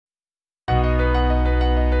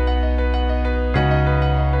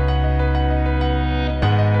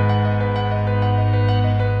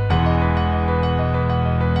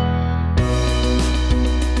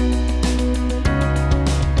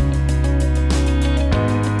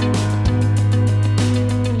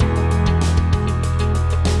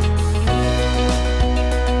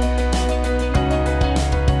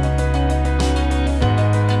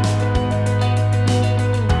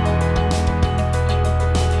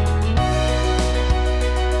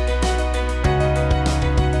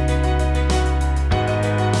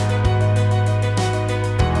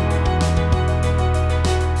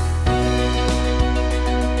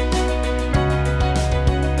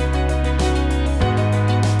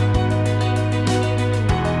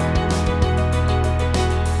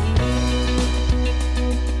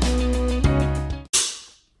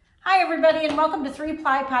3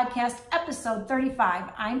 Ply Podcast, episode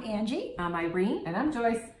 35. I'm Angie. I'm Irene. And I'm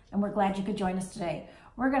Joyce. And we're glad you could join us today.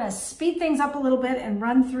 We're going to speed things up a little bit and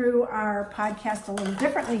run through our podcast a little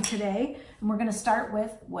differently today. And we're going to start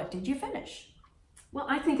with, what did you finish? Well,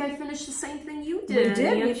 I think I finished the same thing you did. We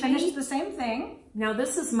did. Angie. We finished the same thing. Now,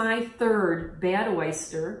 this is my third bad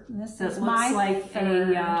oyster. This that is looks my like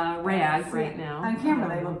third. a rag right now. On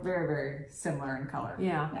camera, they look very, very similar in color.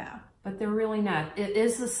 Yeah. But they're really not. It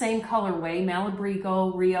is the same colorway,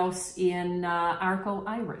 Malabrigo, Rios in Arco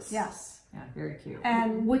Iris. Yes. Yeah, very cute.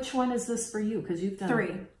 And which one is this for you? Because you've done 3.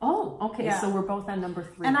 Oh, okay. Yeah. So we're both on number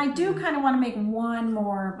 3. And I do kind of want to make one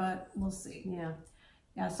more, but we'll see. Yeah.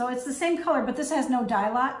 Yeah, so it's the same color, but this has no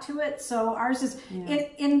dye lot to it. So ours is,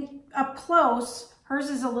 in up close, hers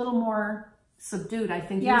is a little more subdued. I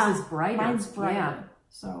think yours is brighter. Mine's brighter. Yeah.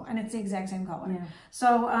 So, and it's the exact same color. Yeah.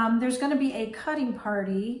 So there's going to be a cutting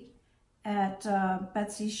party at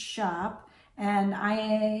Betsy's shop, and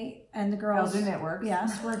I and the girls. Elgin Networks.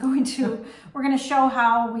 Yes, we're going to show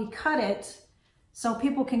how we cut it, so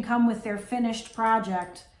people can come with their finished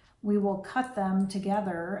project. We will cut them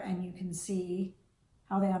together, and you can see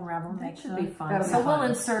how they unravel. That should be fun. So we'll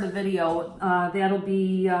insert a video. That'll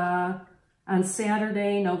be on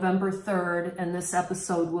Saturday, November 3rd, and this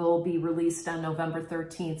episode will be released on November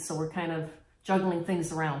 13th. So we're kind of juggling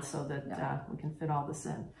things around so that we can fit all this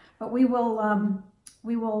in. But we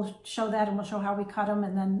will show that, and we'll show how we cut them,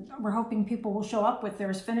 and then we're hoping people will show up with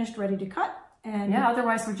theirs finished, ready to cut. And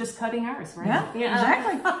otherwise we're just cutting ours, right? Yeah.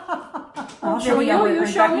 Exactly. I'll show you, you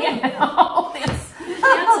show me.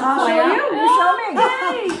 I'll show you, you show me.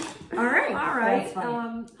 Yay! All right. That's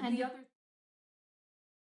funny. And the other.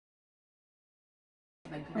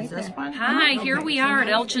 Right there. Hi, here we are at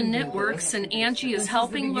Elgin Knitworks, and Angie is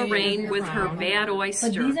helping Lorraine with her bad oyster.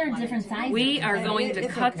 But these are different sizes. We are going to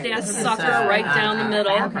cut that sucker right down the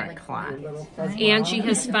middle. Angie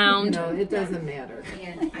has found it doesn't matter.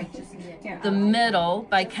 the middle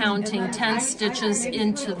by counting 10 stitches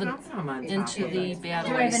into the bad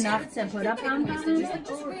Do I have oyster. enough to put up on?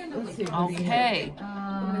 Okay.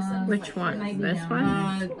 Which one? This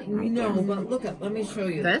one? No, but look up. Let me show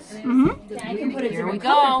you. This? I can put it Here we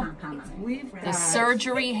go. The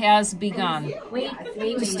surgery has begun. Wait.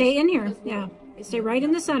 Stay in here. Yeah. Stay right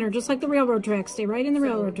in the center, just like the railroad tracks. Stay right in the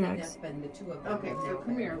railroad tracks. Okay, so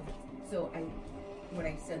come here. So when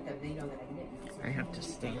I sent them, they know that I knit. I have to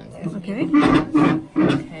stand. Okay.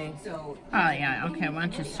 Okay. So Oh, yeah. Okay,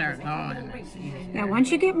 once you start going, it's easy. Yeah, once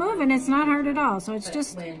you get moving, it's not hard at all. So it's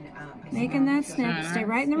just when making that snip. Stay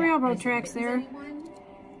right in the railroad tracks there.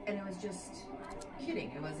 and I was just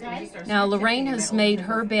kidding. It was just our Now Lorraine has made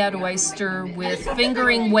her bad oyster with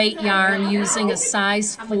fingering weight yarn using a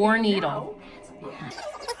size 4 needle.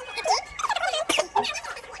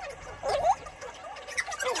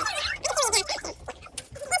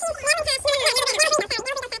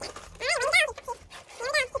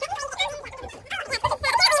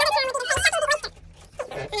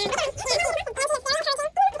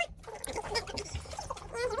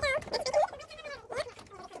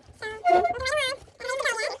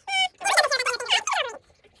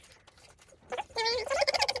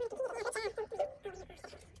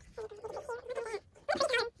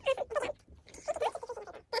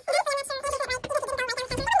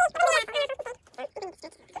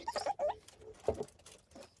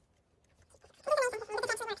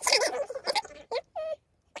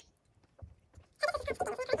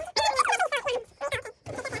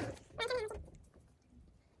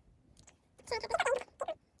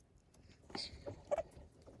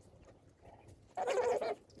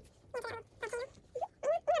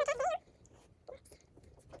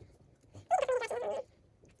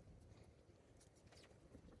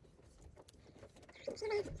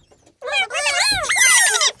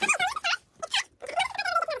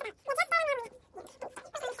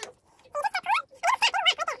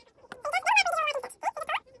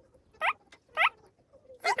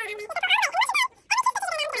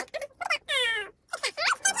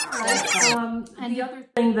 And the other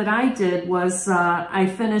thing that I did was I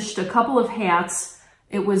finished a couple of hats.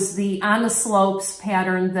 It was the On the Slopes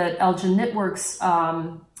pattern that Elgin Knitworks,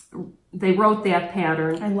 they wrote that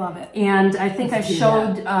pattern. I love it. And I think I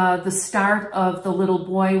showed the start of the little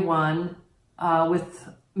boy one with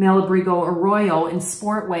Malabrigo Arroyo in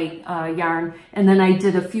sport weight yarn. And then I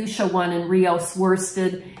did a fuchsia one in Rios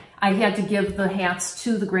worsted. I had to give the hats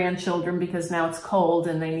to the grandchildren because now it's cold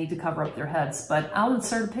and they need to cover up their heads. But I'll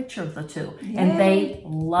insert a picture of the two. Yay. And they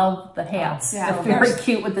love the hats. Yeah, they're very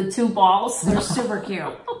cute with the 2 balls. They're super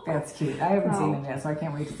cute. That's cute. I haven't seen them yet, so I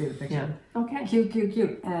can't wait to see the picture. Yeah. Okay. Cute, cute,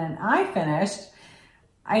 cute. And I finished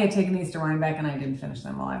I had taken these to Rhinebeck and I didn't finish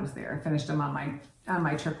them while I was there. I finished them on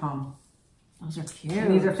my trip home. Those are cute.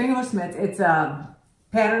 And these are fingerless mitts. It's a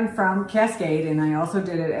pattern from Cascade, and I also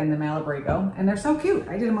did it in the Malabrigo, and they're so cute.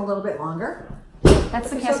 I did them a little bit longer. That's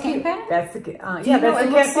the Cascade pattern? That's the Yeah, that's it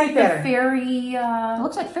the looks Cascade like the pattern. fairy. It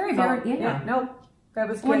looks like fairy boat. Yeah. Nope. That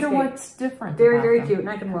was Wonder Cascade. what's different. Very, about very them. cute, and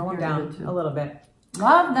I can roll them down a little bit.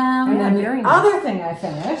 Love them. And then very the nice. other thing I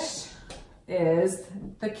finished is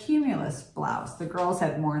the Cumulus blouse. The girls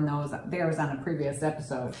had worn theirs on a previous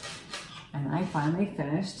episode. And I finally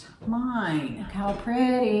finished mine. Look how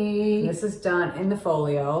pretty. This is done in the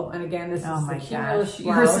folio. And again, this is the Cumulus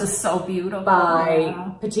Yours blouse is so beautiful.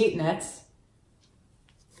 by Petite Knits.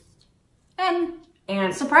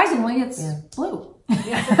 And surprisingly, it's blue.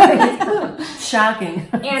 Shocking.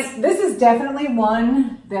 And this is definitely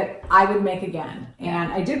one that I would make again.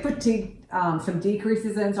 And I did put some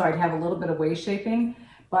decreases in so I'd have a little bit of waist shaping.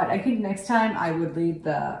 But I think next time I would leave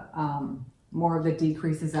the more of the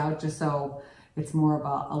decreases out just so it's more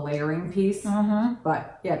of a layering piece.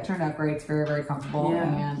 But yeah, it turned out great. It's very, very comfortable.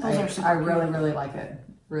 Yeah. And I really, really like it.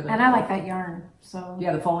 Really, And I like that yarn. So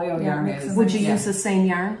yeah, the folio yarn is. Would you use the same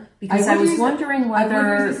yarn? Because I I would was use wondering I whether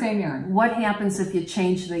would use the same yarn. what happens if you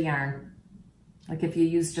change the yarn, like if you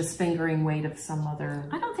use just fingering weight of some other.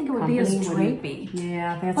 I don't think it would be as company, drapey.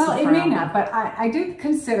 Yeah, that's Well, the it may problem. not, but I did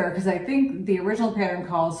consider, because I think the original pattern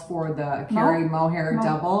calls for the Carrie mohair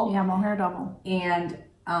double. Yeah, mohair double. And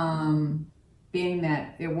being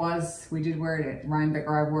that we did wear it at Rhinebeck,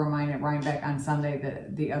 or I wore mine at Rhinebeck on Sunday.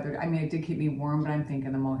 I mean, it did keep me warm, but I'm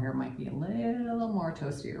thinking the mohair might be a little more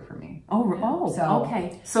toastier for me. Oh,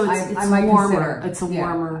 okay. So it's I might warmer. consider. It's a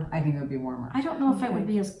warmer. I think it would be warmer. I don't know if it would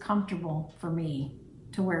be as comfortable for me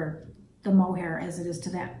to wear the mohair as it is to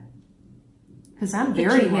that. Because I'm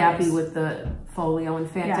very Itchy happy ways. with the folio. In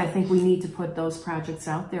fact, Yeah. I think we need to put those projects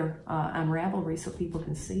out there on Ravelry so people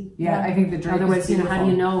can see. Yeah, I think the drape Otherwise, is how do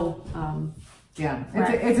you beautiful. know? Yeah,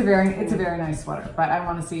 it's a very nice sweater, but I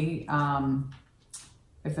want to see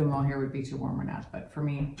if the mohair would be too warm or not. But for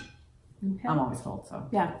me, I'm always cold, so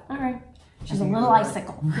Yeah. All right. She's a little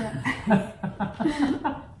icicle.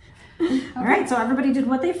 All right, so everybody did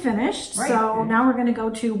what they finished. Right. So now we're going to go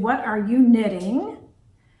to what are you knitting?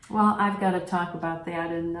 Well, I've got to talk about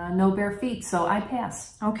that in No Bare Feet, so I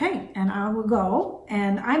pass. Okay, and I will go.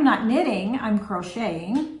 And I'm not knitting, I'm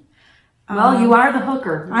crocheting. Well, you are the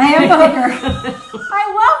hooker. I am the hooker. I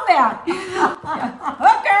love that.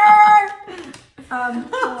 Hooker! I'm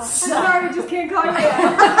sorry, I just can't call you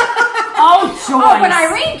that. Oh, Joyce. Oh, but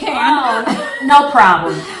Irene can. Oh, no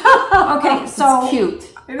problem. Okay, so It's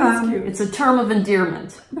cute. it is cute. It's a term of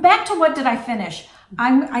endearment. back to what did I finish?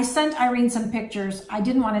 I sent Irene some pictures. I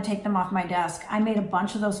didn't want to take them off my desk. I made a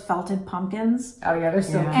bunch of those felted pumpkins. Oh yeah, they're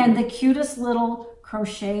so cute. And the cutest little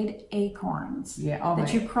crocheted acorns. Yeah, oh that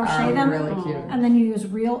my- you crochet are them, really cute. and then you use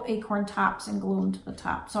real acorn tops and glue them to the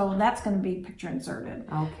top. So that's going to be picture inserted.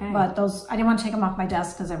 Okay. But those, I didn't want to take them off my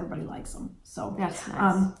desk because everybody likes them. So That's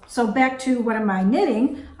nice. So back to what am I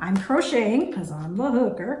knitting? I'm crocheting because I'm the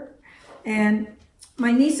hooker, and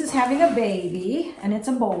my niece is having a baby, and it's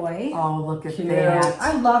a boy. Oh, look at Cute. that.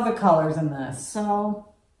 I love the colors in this.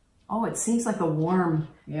 So Oh, it seems like a warm.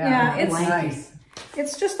 Yeah, it's nice.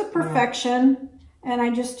 it's just the perfection. And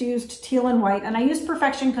I just used teal and white. And I used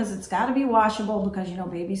perfection because it's got to be washable because, you know,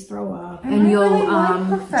 babies throw up. And you'll really like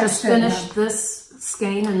just perfection. finish this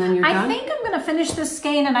skein and then you're I done? think I'm going to finish this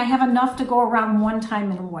skein and I have enough to go around one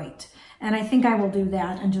time in white. And I think I will do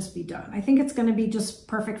that and just be done. I think it's going to be just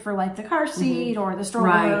perfect for like the car seat or the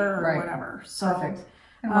stroller or right. whatever. So, Perfect.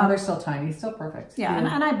 And while they're still tiny, still perfect. yeah,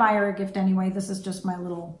 and I buy her a gift anyway. This is just my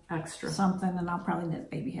little Extra. something, and I'll probably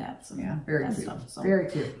knit baby hats and, Yeah, very and cute. stuff. So Very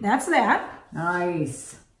cute. that's that.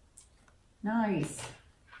 Nice. Nice.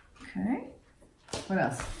 Okay. What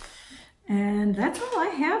else? And that's all I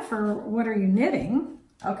have for what are you knitting?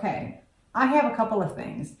 Okay. I have a couple of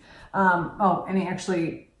things. Oh, and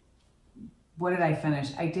actually, what did I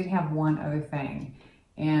finish? I did have one other thing,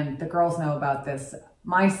 and the girls know about this.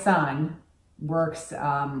 My son works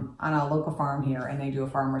on a local farm here, and they do a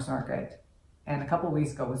farmer's market. And a couple of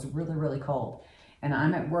weeks ago, it was really, really cold. And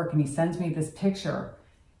I'm at work, and he sends me this picture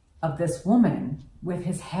of this woman with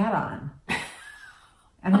his hat on.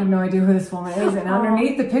 And I have no idea who this woman is. And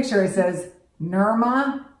underneath the picture, it says,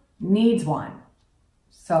 Nirma needs one.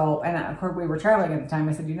 So, and of course we were traveling at the time.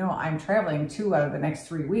 I said, you know, I'm traveling 2 out of the next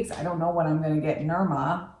 3 weeks. I don't know when I'm going to get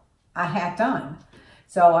Nirma a hat done.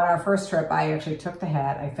 So on our first trip, I actually took the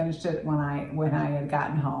hat. I finished it when I had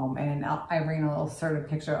gotten home, and Irene will insert a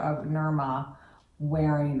picture of Nirma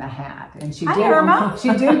wearing the hat. And she Hi, did. Nirma. She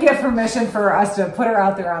did get permission for us to put her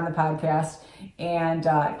out there on the podcast. And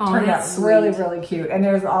Oh, turned out that's really, sweet. really cute. And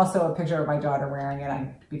there's also a picture of my daughter wearing it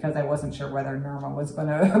because I wasn't sure whether Norma was going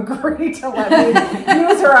to agree to let me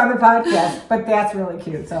use her on the podcast. But that's really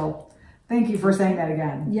cute. So thank you for saying that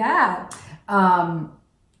again. Yeah.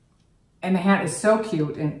 And the hat is so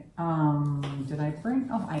cute. And did I bring?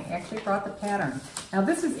 Oh, I actually brought the pattern. Now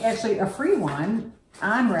this is actually a free one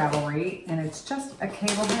on Ravelry, and it's just a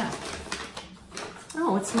cable hat.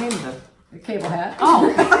 Oh, what's the name of it? A cable hat. Oh,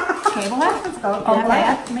 Cable hat. Let's go. Cable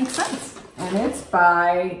hat. That makes sense. And it's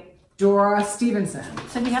by Dora Stevenson.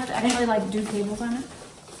 So do you have to actually like do cables on it?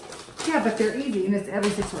 Yeah, but they're easy, and it's every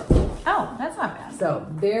 6 rows. Oh, that's not bad. So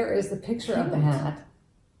there is the picture of the hat.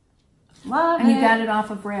 Love and it. you got it off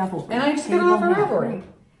of Ravelry. And I just got it off of Ravelry.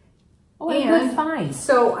 Oh, a good find.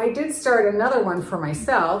 So I did start another one for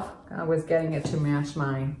myself. I was getting it to match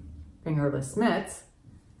my fingerless mitts.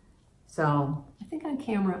 So I think on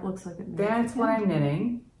camera it looks like it. that's what I'm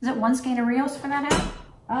knitting. Is it 1 skein of Rios for that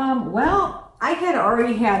hat? Well, I had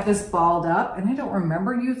already had this balled up, and I don't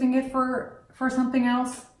remember using it for something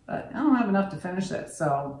else, but I don't have enough to finish it.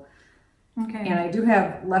 So, Okay. and I do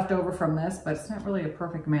have leftover from this, but it's not really a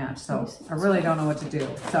perfect match. So I really don't know what to do.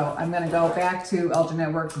 So I'm going to go back to Elgin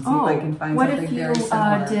Networks and see if I can find what something if you very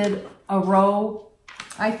similar. did a row?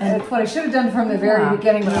 That's what I should have done from the very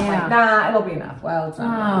beginning, but I'm yeah. like, nah, it'll be enough. Well, it's not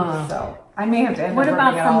enough. So I may have to end What up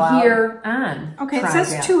about ripping it all from out. here on? Okay, it Try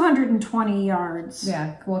says that. 220 yards.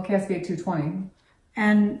 Yeah, well, Cascade 220.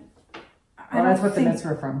 And Well, that's what the mitts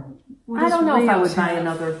were from. I don't know if I would Rios buy have?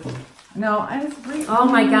 another. No, I was reading. Oh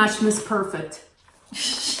my gosh, Miss Perfect.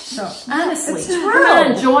 So, Honestly, it's come true.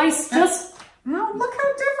 on, Joyce. Just no, look how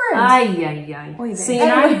different. ay ay ay. Oy vey. See,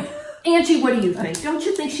 Anyway. Angie, what do you think? Don't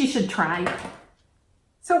you think she should try?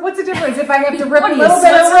 So what's the difference if I have to rip What a are you, little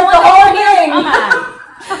bit or rip the whole thing?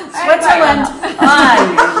 Switzerland.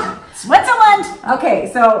 Ay. Switzerland.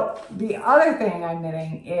 Okay, so the other thing I'm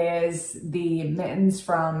knitting is the mittens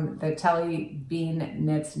from the Telly Bean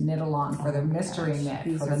Knits Knit Along for the mystery knit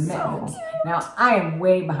for the mittens. Now I am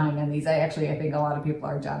way behind on these. I think a lot of people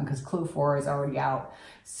are done because Clue 4 is already out.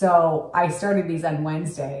 So I started these on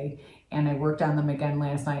Wednesday and I worked on them again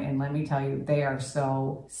last night, and let me tell you, they are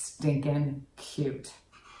so stinking cute.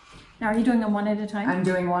 Now, are you doing them one at a time? I'm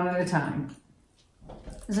doing one at a time.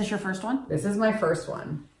 Is this your first one? This is my first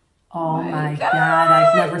one. Oh my God,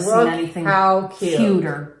 I've never seen Look anything how cute.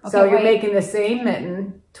 cuter. So Okay, you're wait. making the same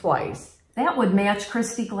mitten twice. That would match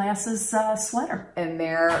Christy Glass's sweater. And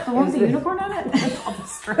there The one is with the unicorn on it?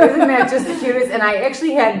 Isn't that just the cutest? And I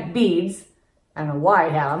actually had beads. I don't know why I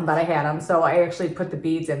had them, but I had them. So I actually put the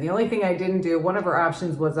beads in. The only thing I didn't do, one of her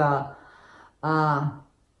options was a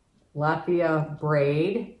Latvia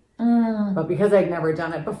braid. But because I'd never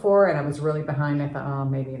done it before and I was really behind, I thought, oh,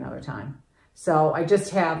 maybe another time. So I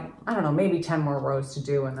just have, I don't know, maybe 10 more rows to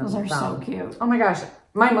do. And then Those are so done. cute. Oh my gosh.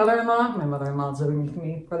 My mother-in-law's living with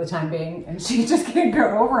me for the time being, and she just can't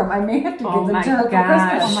get over them. I may have to give them to her for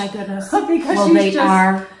Christmas. Oh my goodness. Because Well, she's they just,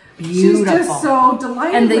 are beautiful. she's just so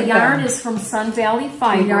delighted And the with yarn them. is from Sun Valley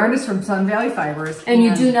Fiber. The yarn is from Sun Valley Fibers. And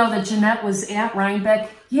you do know that Jeanette was at Rhinebeck.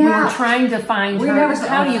 Yeah. We were trying to find We her. never saw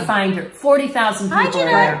How do you her. find her? 40,000 people are Jeanette.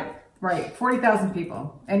 there. Right, 40,000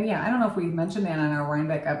 people. And yeah, I don't know if we mentioned that on our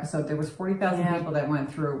Rhinebeck episode. There was 40,000 people that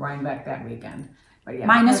went through Rhinebeck that weekend. But yeah,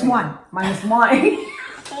 Minus one. Minus one.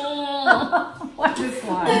 Minus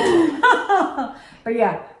one. But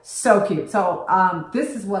yeah, so cute. So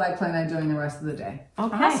this is what I plan on doing the rest of the day.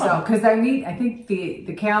 Okay. So, because I think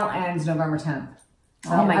the cal ends November 10th.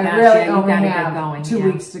 So Oh my I gosh, really yeah, you only gotta get have going, 2 yeah.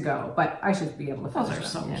 weeks to go, but I should be able to finish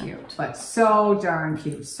Those are them. so cute. But so darn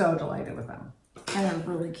cute. So delighted with them. They are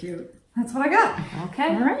really cute. That's what I got.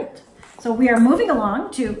 Okay. All right. So we are moving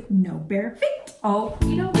along to No Bare Feet.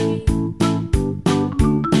 Okie dokie.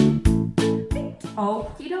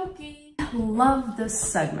 Okie dokie. Love this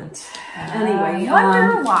segment. Anyway,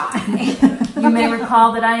 Wonder why. you may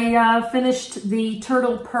recall that I finished the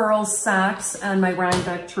Turtle Pearls socks on my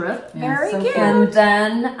Rhinebeck trip. Very so cute. And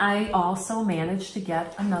then I also managed to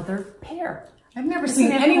get another pair. I've never seen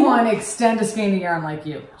that anyone extend a skein of yarn like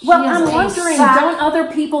you. Well, She is I'm a wondering, sock. don't other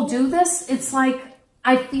people do this? It's like,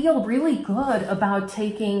 I feel really good about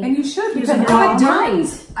taking... And you should, because using I have all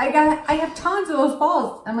tons. I have tons of those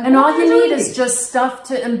balls. I'm like, And what all am I you need doing? is just stuff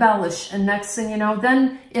to embellish. And next thing you know,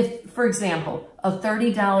 then if, for example, a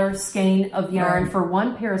 $30 skein of yarn Right. for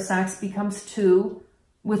one pair of socks becomes 2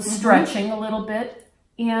 with stretching a little bit.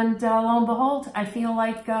 And lo and behold, I feel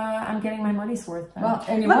like I'm getting my money's worth. Then. Well,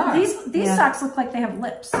 and you Look, are. these Yeah. socks look like they have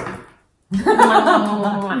lips. See,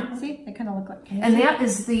 they kind of look like. And that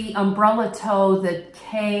is the umbrella toe that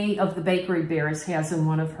Kay of the Bakery Bears has in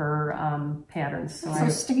one of her patterns. So So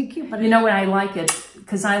stinky cute, but you know what, I like it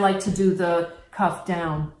because I like to do the cuff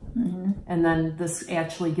down. And then this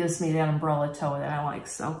actually gives me that umbrella toe that I like.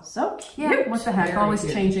 So cute. yeah, what the heck, Very always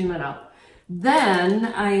cute. changing that up. Then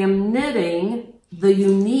I am knitting the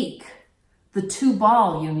Unique, the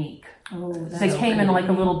 2-ball Unique. Oh, They came in like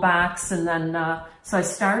a little box, and then, so I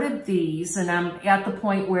started these, and I'm at the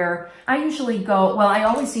point where I usually go, well, I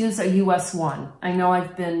always use a US 1. I know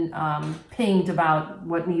I've been pinged about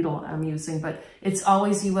what needle I'm using, but it's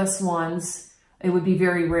always US 1s. It would be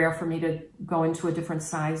very rare for me to go into a different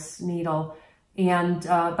size needle, and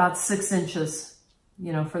about 6 inches,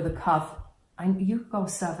 you know, for the cuff. You go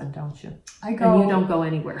 7, don't you? I go. And you don't go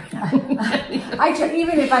anywhere.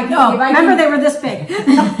 Even if I can, No, if I remember can, they were this big.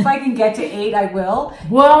 if I can get to 8, I will.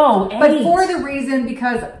 Whoa, 8. But for the reason,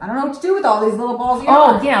 because I don't know what to do with all these little balls.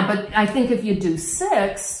 Oh, yeah, but I think if you do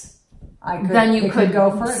 6, then you could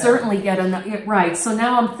go further. certainly get another. Right. So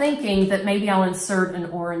now I'm thinking that maybe I'll insert an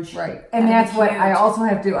orange. Right. And that's what I also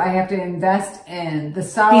have to do. I have to invest in the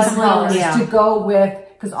solid These little- colors yeah. to go with,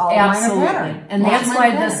 because all of mine are Absolutely. patterned. And All that's of why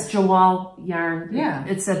mine are this Jawal yarn, Yeah.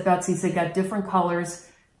 it's at Betsy's. They got different colors.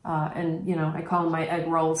 And, you know, I call them my egg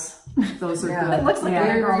rolls. Those are Yeah. good. It looks like Yeah.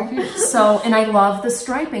 an egg roll. Very cute. So, and I love the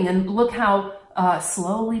striping. And look how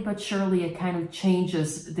slowly but surely it kind of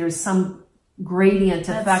changes. There's some gradient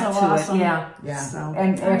That's effect so to awesome. it. Yeah. Yeah, So.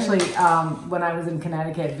 and actually, when I was in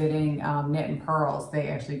Connecticut bidding Knit and Pearls, they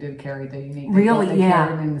actually did carry the Unique. Really? They Yeah.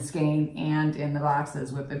 carried them in the skein and in the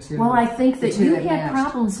boxes with the two. Well, I think the that two you that had matched.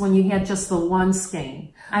 problems when you had just the one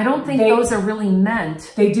skein. I don't think They- those are really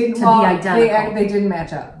meant They didn't to well, be identical. They didn't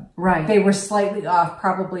match up. Right. They were slightly off,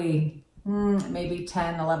 probably maybe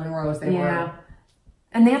 10, 11 rows. They Yeah. were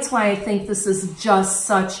And that's why I think this is just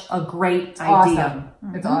such a great awesome. idea.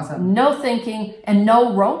 It's awesome. No thinking and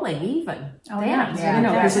no rolling even. Oh, That, yeah. you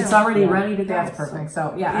know, because it's already ready to go. That's perfect.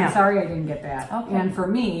 So yeah, Yeah. I'm sorry I didn't get that. Okay. And for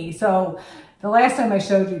me, so the last time I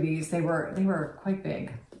showed you these, they were quite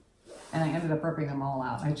big. And I ended up ripping them all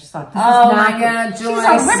out. I just thought, this Oh is not my God, She's Joyce.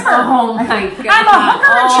 a ripper. Oh my God. I'm a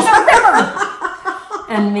hooker and she's a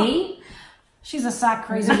ripper. And me? She's a sock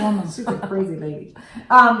crazy woman. She's a crazy lady.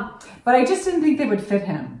 But I just didn't think they would fit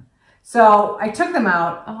him. So I took them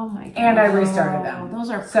out Oh my God. and I restarted them. Those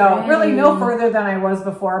are So pretty. really no further than I was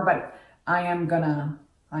before, but I'm gonna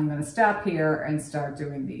stop here and start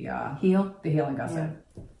doing the Heel? and gusset.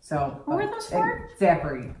 So Who are those for?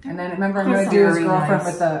 Zachary. And then remember I'm Oh, gonna do his very girlfriend nice.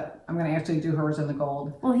 with the I'm gonna actually do hers in the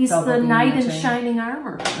gold. Well, he's So the they'll be knight in matching. shining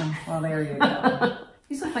armor. Well, there you go.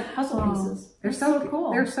 These look like puzzle pieces. They're so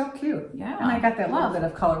cool. They're so cute. Yeah. And I got that little Love. bit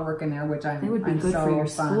of color work in there, which They would be I'm good so for your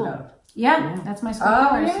fond school. of. Yeah, that's my school Oh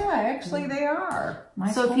colors. yeah, actually they are.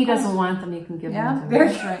 My So if school he doesn't colors. want them, you can give Yeah, them to him.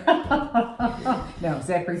 that's right. No,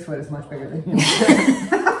 Zachary's foot is much bigger than him.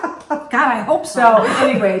 God, I hope so. So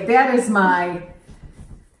anyway, that is my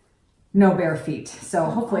no bare feet. So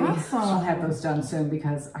hopefully Awesome. I'll have those done soon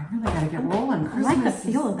because I really gotta get rolling. I like the Christmas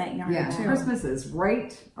is- feel of that yarn Yeah, too. Christmas is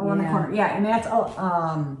right around the Yeah. corner. Yeah, and that's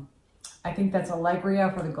I think that's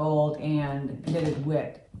Allegria for the gold and knitted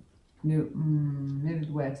wit.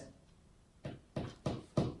 Knitted wit.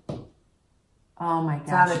 Oh my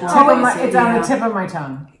It's on gosh. the tip of my, Joyce, it's on yeah. the tip of my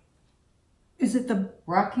tongue. Is it the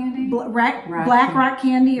Rock candy? black Rock rock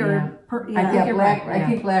candy or Yeah. yeah. I think you're black. right, yeah. I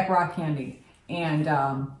think black rock candy, and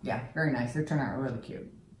yeah, very nice. They turn out really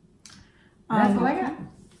cute. That's what I got.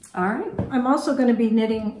 All right. I'm also going to be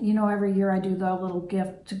knitting, you know, every year I do the little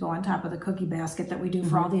gift to go on top of the cookie basket that we do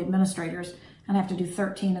for all the administrators. And I have to do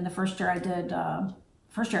 13. And the first year I did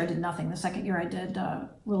nothing. The second year I did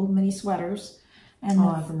little mini sweaters. And Oh,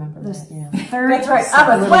 I remember this that, yeah. third, That's right.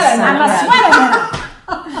 I'm a sweater. I'm a sweater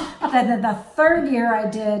knitter. Then the third year I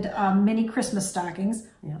did mini Christmas stockings.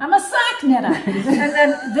 Yeah. I'm a sock knitter. And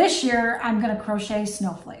then this year I'm going to crochet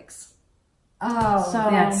snowflakes. Oh, So-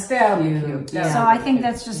 that's cute. Yeah. So I think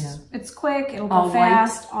that's just, it's quick, it'll go All white.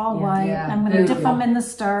 fast, all Yeah. white. Yeah, I'm going to dip beautiful. them in the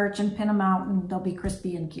starch and pin them out and they'll be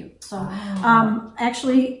crispy and cute. So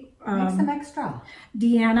actually, Make some extra.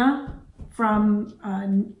 Deanna from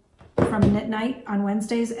Knit Night on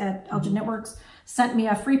Wednesdays at Elgin Knitworks sent me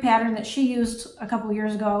a free pattern that she used a couple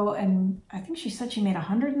years ago, and I think she said she made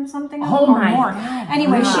 100 and something Oh or my more. God.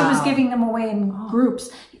 Anyway, she was Wow. giving them away in groups.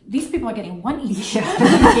 These people are getting one each.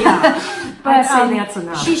 Yeah. But I'd say that's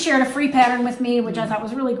enough. she shared a free pattern with me, which I thought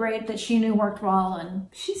was really great that she knew worked well, and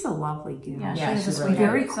She's a lovely girl. yeah, Yeah, she was a she's really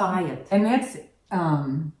sweetheart. Very So- quiet. And that's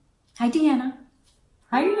Hi, Deanna.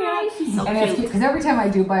 hi, yeah. She's so And it's cute. cute because every time I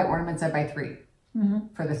do buy ornaments, I buy 3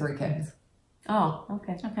 for the 3 kids. Oh,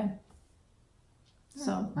 okay. Okay.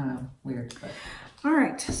 So, I don't know, weird, but all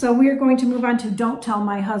right. So we are going to move on to Don't Tell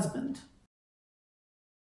My Husband.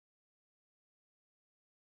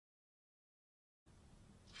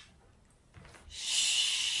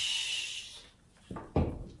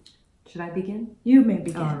 Should I begin? You may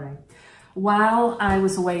begin. All right. While I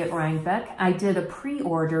was away at Rhinebeck, I did a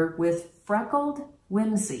pre-order with Freckled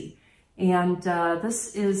Whimsy. And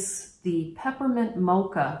this is the Peppermint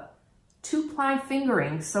Mocha 2-ply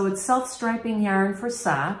fingering. So it's self-striping yarn for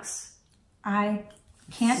socks. I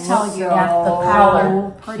can't tell you At the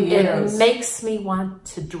color. pretty It it is. makes me want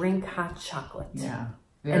to drink hot chocolate. Yeah.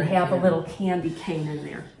 And have a little candy cane in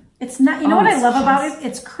there. It's not, you know what I it's love about just- it?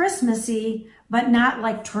 It's Christmassy, but not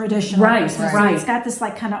like traditional Right, Christmas. right. It's got this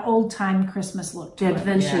like kind of old time Christmas look to That it,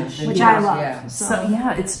 vintage. which I love. Yeah. So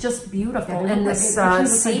yeah, it's just beautiful. Yeah, And it this actually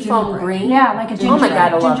looks like seafoam gingerbread. green. Yeah, like a gingerbread. Oh my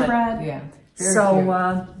God, I love it. gingerbread. Yeah. Very So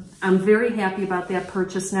cute. I'm very happy about that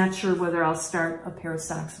purchase. Not sure whether I'll start a pair of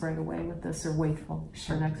socks right away with this or wait for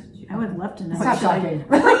next year. I would love to know. Stop talking.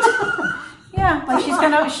 Yeah, like she's You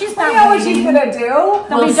not know what she's waiting. gonna do? They'll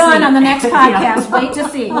We'll be done see. on the next Yeah. podcast. Wait to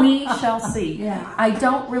see. We shall see. Yeah. I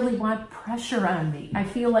don't really want pressure on me. I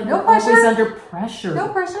feel like No I'm always pressure? under pressure. No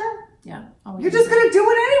pressure. Yeah. always You're just do. gonna do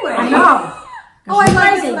it anyway. I know. Oh, I like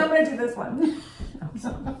crazy. this one. I'm gonna do this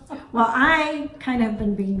one. Well, I kind of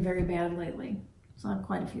been being very bad lately. So I have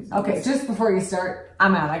quite a few things. Okay, just before you start,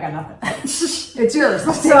 I'm out. I got nothing. It's yours.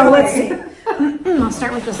 So let's see. I'll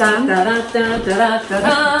start with this one. Okay,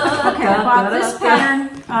 I bought this pattern.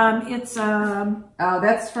 It's Oh,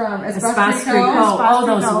 that's from Espas Espas Tricot. Tricot. Oh,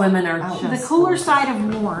 those Tricot. women are Oh, just the cooler side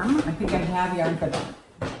of warm. I think I have yarn for that.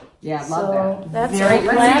 Yeah, love So that. that's very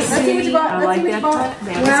great. classy. Let's see what you bought. I Let's like see what that. you bought.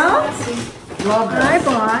 That is Well, classy. Love I that.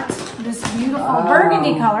 bought this beautiful Oh.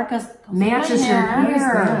 burgundy color because Matches your What is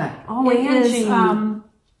hair. that? Oh, it Angie. is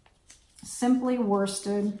simply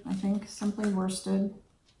worsted. I think simply worsted.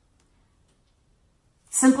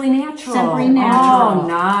 Simply Natural. Simply Natural. Oh,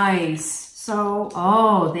 nice. So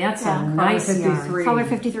Oh, that's Yeah. a nice Color yarn. 53. color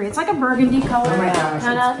 53. It's like a burgundy color. Oh my gosh,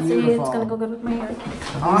 Kinda, it's see, it's beautiful. gonna go good with my hair.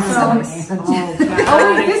 Awesome. Oh, God.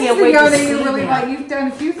 Oh, I this can't is the wait yarn to that you see really that. like. You've done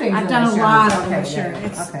a few things. I've in done a this lot yarn. of it Okay, this yeah, year. yeah.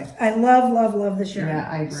 It's, Okay. I love this yarn. Yeah,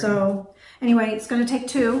 I agree. So anyway, it's going to take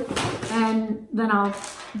 2, and then I'll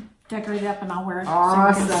decorate it up and I'll wear it so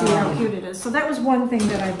you can see how Awesome. cute it is. So that was one thing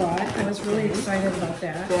that I bought. I was really excited about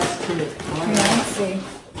that. That's cute. Yeah, let's see.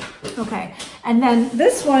 Okay, and then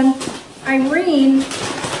this one, Irene,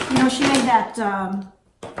 you know, she made that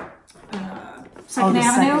Second the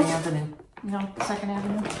Avenue. Second Avenue. You know, Second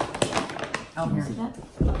Avenue. Oh, You here. see that?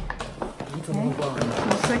 It's a little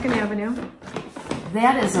blurry. Second Avenue.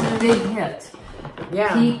 That is a big hit.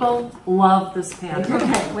 Yeah. People love this pattern.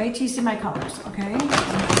 Okay, wait till you see my colors, okay?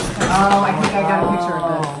 Oh, I think I got a picture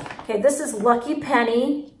of this. Okay, this is Lucky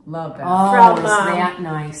Penny. Love that. Oh, From, is that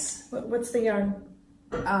nice? What's the yarn?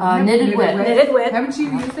 Knitted Wit. Knitted Wit. Haven't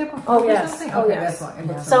you used that before? Oh, or yes. something? Oh, Okay, yes. that's why. It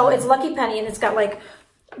looks So really it's Lucky Penny, and it's got like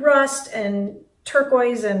rust and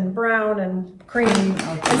turquoise and brown and cream.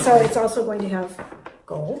 Okay. And so it's also going to have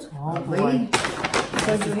gold. Oh, lovely. boy. It's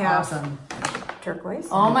going to have Awesome. turquoise.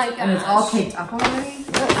 Oh, my God. And it's all caked up already?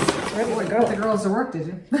 It's ready to Put the go. girls to work, did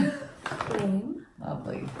you? Cream.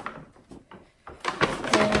 Lovely.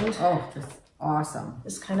 And Oh, just awesome.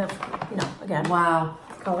 this kind of, you know, again, Wow.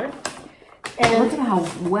 color. Look And at how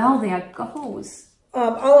well that goes.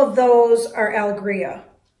 all of those are Allegria.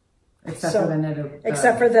 Except So- for the knitted.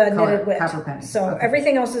 Except for the color, knitted wit. Copper penny. So Okay.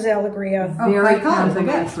 everything else is Allegria. Oh, Very five colors, I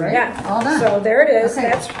guess, complimentary. right? Yeah. All done. So there it is. Okay.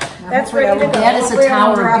 That's Now ready hopefully to I go. won't- That is a Hopefully I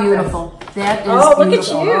won't tower drop beautiful. That is Oh, look at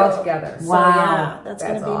beautiful. you. all together. So, Wow. yeah, that's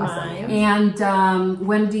going to That's be awesome. mine. And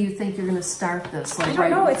when do you think you're going to start this? Like, I don't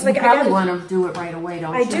know. It's like you I probably gotta- want to do it right away,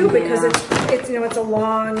 don't I you? do because Yeah. it's you know it's a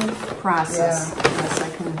long. process. Yes, I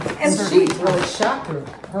can. And certainly She's really shocked through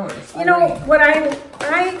hers. You know what I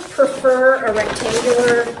prefer a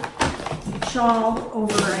rectangular shawl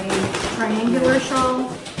over a triangular shawl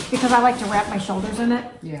because I like to wrap my shoulders in it.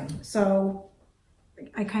 Yeah. So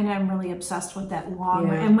I kind of am really obsessed with that long.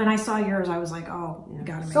 Yeah. And when I saw yours, I was like, oh, you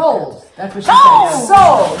gotta make Sold. That's what she Sold. said.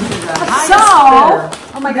 Sold.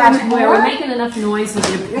 So Oh my gosh, Boy, we're more? making enough noise with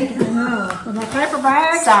you. that. No, with my paper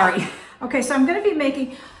bag. Sorry. Okay, so I'm going to be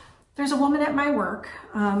making. There's a woman at my work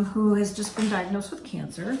who has just been diagnosed with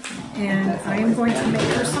cancer, and I am going to make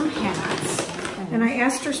her some hats. And I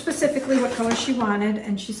asked her specifically what color she wanted,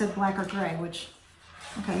 and she said black or gray, which,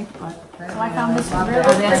 okay, but so I found this one really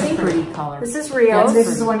Oh, that's a pretty. pretty color. This is Rio, This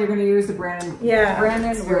is the one you're going to use, the Brandon. Yeah.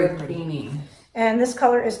 Brandon very with pretty. beanie. and this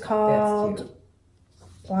color is That's called cute.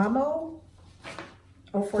 Plamo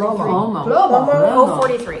 043. Plomo. Plamo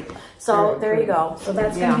 043. So Very there you pretty. go. So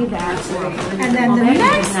that's Yeah. going to be that. Absolutely. And then Well, the that you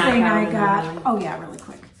next can knock thing out I in the got, morning. oh yeah, really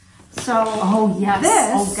quick. So Oh, yes.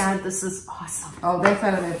 This- Oh, God, this is awesome. Oh, that's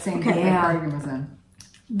out of that same book Okay. that Yeah. Cardigan was in.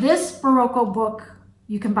 this Barocco book,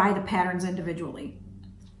 you can buy the patterns individually.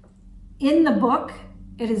 In the book,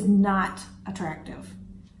 it is not attractive.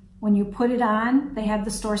 when you put it on, they had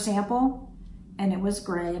the store sample, and it was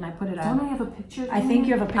gray, and I put it on. Don't I have a picture? I think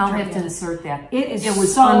you have a picture. I'll have of to it. insert that. It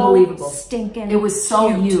was so unbelievable. Stinking. It was so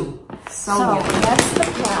cute. you. So you. That's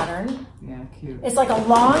the pattern. Yeah, cute. It's like a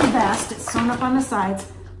long vest. It's sewn up on the sides.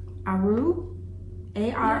 Aru,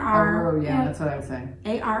 A-R-R. Oh, yeah, that's what I was saying.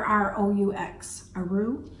 A-R-R-O-U-X.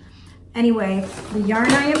 Aru. Anyway, the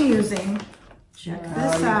yarn I am using. Check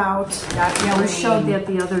this out. Yeah, we showed that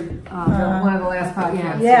the other. One of the last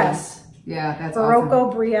podcasts. Yes. Yeah, that's Barocco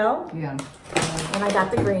awesome. Brielle. Yeah. And I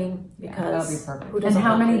got the green That'll because. be perfect. who And doesn't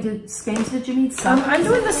how like many green? skeins did you need? Some. I'm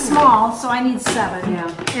doing the small, so I need 7.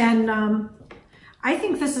 Yeah. And I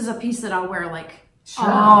think this is a piece that I'll wear like.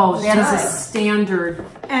 Oh, that is a sure. standard.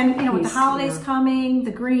 And you know, with the piece, holidays yeah. coming,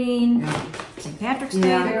 the green, St. Patrick's Day,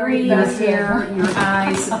 Yeah, the your green. hair, your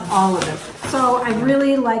eyes, all of it. So I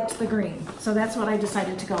really liked the green. So that's what I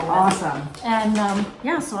decided to go with. Awesome. And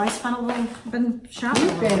yeah, so I spent been shopping.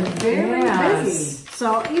 You've been very busy.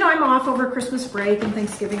 So, you know, I'm off over Christmas break and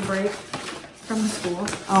Thanksgiving break from the school.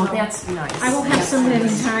 Oh, So that's nice. I will have some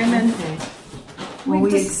knitting time and Well,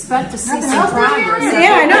 we expect to see Nothing some else to do progress. here?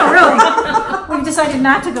 yeah, I know, really. We've decided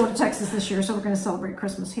not to go to Texas this year, so we're going to celebrate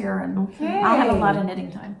Christmas here, and I'll have a lot of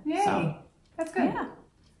knitting time. Yay. So, That's good. yeah.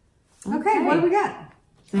 Okay, what do we got?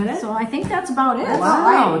 Is that it? So I think that's about it.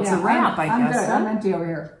 Wow, it's a wrap, I I'm guess. good. I'm empty over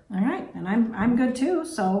here. All right, and I'm good too.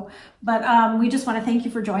 So, but we just want to thank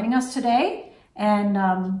you for joining us today, and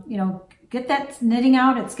you know, get that knitting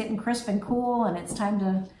out. It's getting crisp and cool, and it's time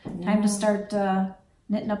to start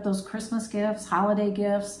knitting up those Christmas gifts, holiday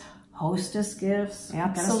gifts, hostess gifts.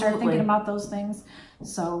 Got to start Absolutely. thinking about those things.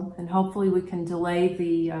 So, And hopefully we can delay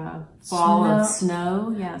the fall of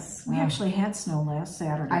snow. Yes. we actually had snow last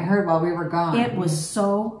Saturday. I heard while we were gone. It was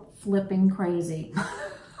so flipping crazy.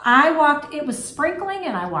 it was sprinkling,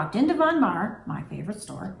 and I walked into Von Mar, my favorite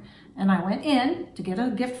store, and I went in to get a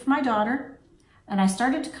gift for my daughter, and I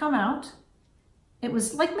started to come out. It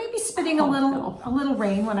was like maybe spitting a little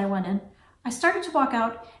rain when I went in. I started to walk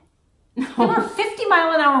out. There were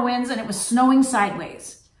 50-mile-an-hour winds, and it was snowing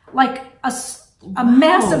sideways, like a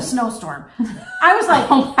massive snowstorm. I was like,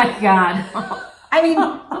 Oh my God. I mean,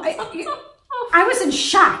 I was in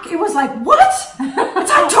shock. It was like, what?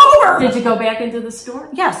 It's October. Did you go back into the store?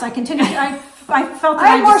 Yes, I continued. I felt that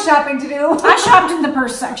I have more shopping to do. I shopped in the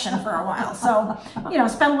purse section for a while. So, you know,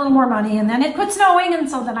 spent a little more money, and then it quit snowing, and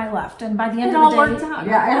so then I left. And by the end It of all the worked day, out.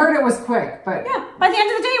 Yeah, I heard it was quick, but yeah, by the end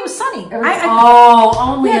of the day, it was sunny.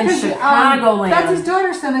 Only in 'cause, Chicagoland. Betsy's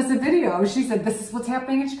daughter sent us a video. She said, "This is what's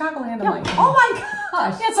happening in Chicagoland." I'm like, "Oh my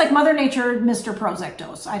gosh!" Yeah, it's like Mother Nature, Mr. Prozac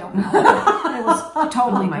dose. I don't know. It was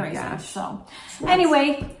totally crazy. gosh. So,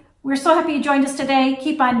 anyway, we're so happy you joined us today.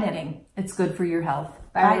 Keep on knitting. It's good for your health.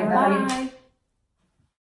 Bye, everybody. Bye.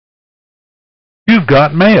 You've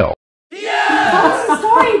got mail.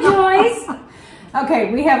 Story, Joyce.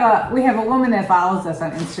 Okay, we have a woman that follows us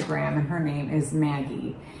on Instagram, and her name is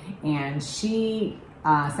Maggie, and she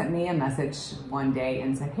sent me a message one day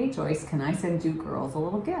and said, "Hey Joyce, can I send you girls a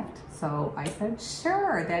little gift?" So I said,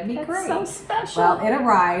 "Sure, that'd be great." So special. Well, it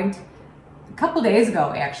arrived a couple days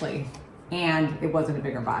ago actually, and it wasn't a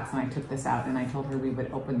bigger box, and I took this out and I told her we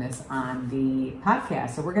would open this on the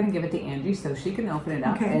podcast. So we're going to give it to Angie so she can open it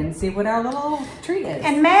up and see what our little treat is.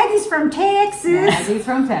 And Maggie's from Texas. Maggie's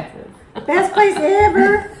from Texas. Best place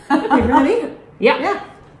ever. Okay, ready? Yeah. Yeah.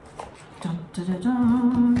 Dun, dun, dun,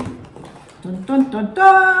 dun. Dun, dun, dun,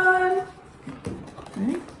 dun.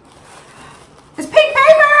 Ready? It's pink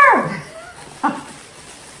paper!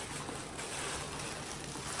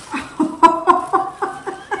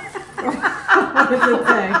 What does it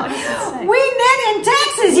say? We knit in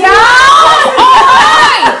Texas, y'all!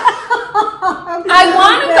 I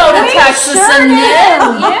want to go to Texas and knit.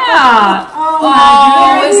 Yeah.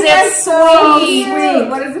 Oh, is that sweet? Sweet.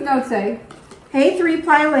 What does the note say? Hey,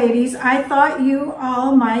 3-ply ladies, I thought you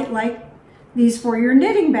all might like these for your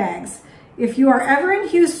knitting bags. If you are ever in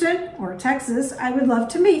Houston or Texas, I would love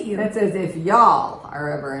to meet you. That says if y'all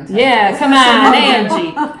are ever in Texas. Yeah, come on,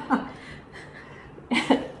 Angie.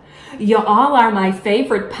 You all are my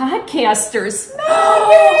favorite podcasters.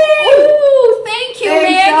 Oh, thank you,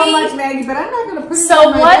 Thanks Maggie. so much, Maggie, but I'm not going to put it So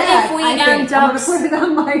on my what bag. if we I think end I'm up- going to put it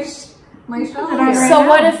on my shoulder. So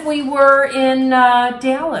what if we were in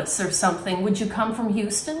Dallas or something? Would you come from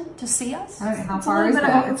Houston to see us? How far is It's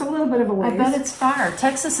that? a little bit of a ways. I bet it's far.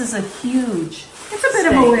 Texas is a huge. It's a bit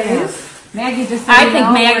of a ways. Maggie just I said, think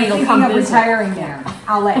no, Maggie we're will come thinking of visit. retiring there.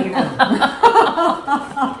 I'll let you know.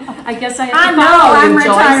 I guess I have I to know, follow I'm you, Joyce.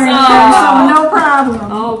 retiring there, so no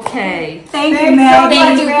problem. Okay. Thank you, Thanks so Maggie. Thank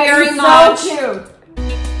much, you Maggie. very So much. cute.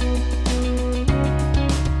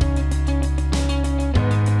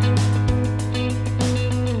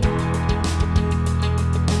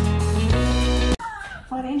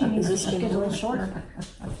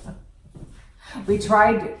 We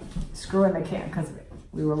tried screwing the can because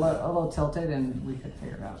we were a little tilted and we could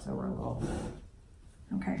figure it out. So we're a little.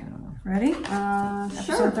 Okay. Ready?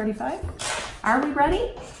 Episode 35. Are we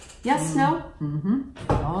ready? Yes, no? Mm-hmm.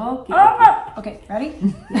 Okay. Okay, ready?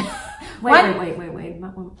 Wait.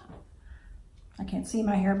 I can't see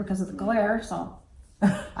my hair because of the glare, so.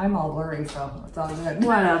 I'm all blurry, so it's all good.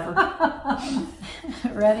 Whatever.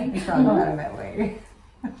 Ready? It's probably better that way.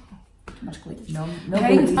 Too much glue. No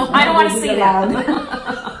Ready? boobies. I don't want to boobies see allowed.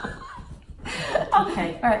 that.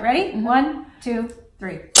 Okay. All right, ready? 1, 2,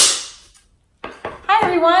 3. Hi,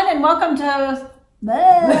 everyone, and welcome to. See,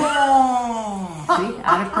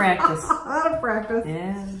 out of practice. Out of practice.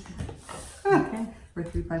 Yeah. Okay. We're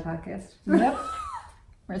 3 Pie Podcast. Yep.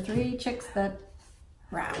 We're 3 chicks that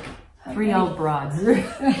rock. 3 old broads.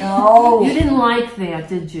 No. You didn't like that,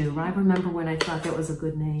 did you? I remember when I thought that was a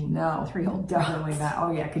good name. No. 3 old Definitely not.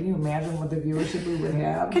 Oh, yeah. Can you imagine what the viewership we would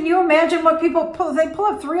have? Can you imagine what people pull? They pull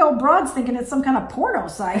up 3 old broads thinking it's some kind of porno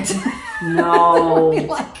site. No. Be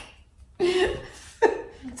like,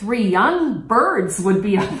 3 young birds would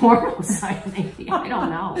be a porno site, maybe. I don't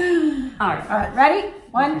know. All right. all right, ready?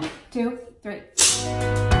 1, 2,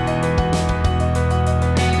 3.